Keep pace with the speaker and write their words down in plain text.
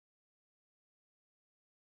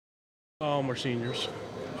We're seniors.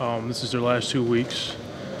 This is their last 2 weeks.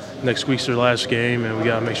 Next week's their last game, and we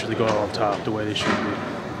got to make sure they go out on top the way they should be.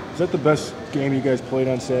 Is that the best game you guys played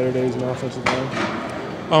on Saturdays in offensive line?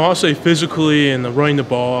 I'll say physically and running the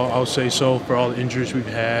ball, I'll say so for all the injuries we've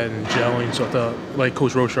had and gelling. So I thought, like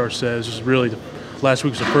Coach Rochard says, this is really last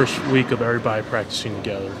week was the first week of everybody practicing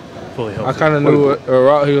together, fully healthy. I kind of knew what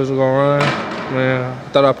route he was going to run. Man, I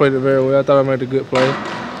thought I played it very well. I thought I made a good play,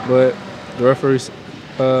 but the referee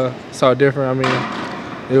saw it different. I mean,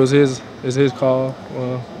 it's his call.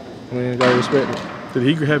 I mean, gotta respect it. Did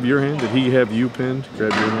he have your hand? Did he have you pinned?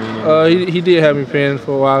 Grab your hand? He did have me pinned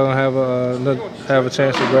for a while. Gonna have a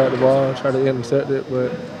chance to grab the ball and try to intercept it,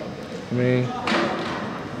 but I mean,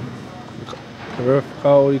 the ref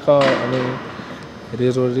called what he called. I mean, it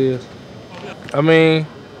is what it is. I mean,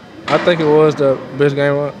 I think it was the best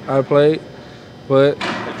game I played, but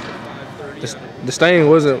the stain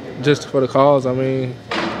wasn't just for the calls. I mean,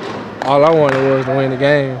 all I wanted was to win the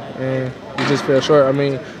game, and we just fell short. I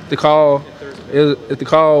mean, if the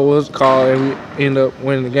call was called and we end up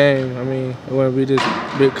winning the game, I mean, it wouldn't be this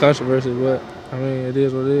big controversy, but I mean, it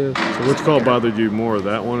is what it is. So which call bothered you more,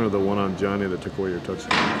 that one or the one on Johnny that took away your touchdown?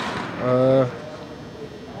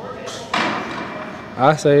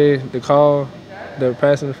 I say the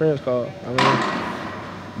pass interference call. I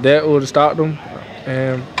mean, that would have stopped them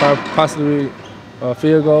and possibly a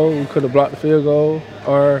field goal. We could have blocked the field goal,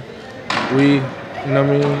 or we,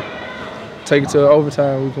 take it to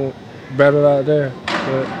overtime. We can battle out there.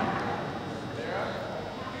 But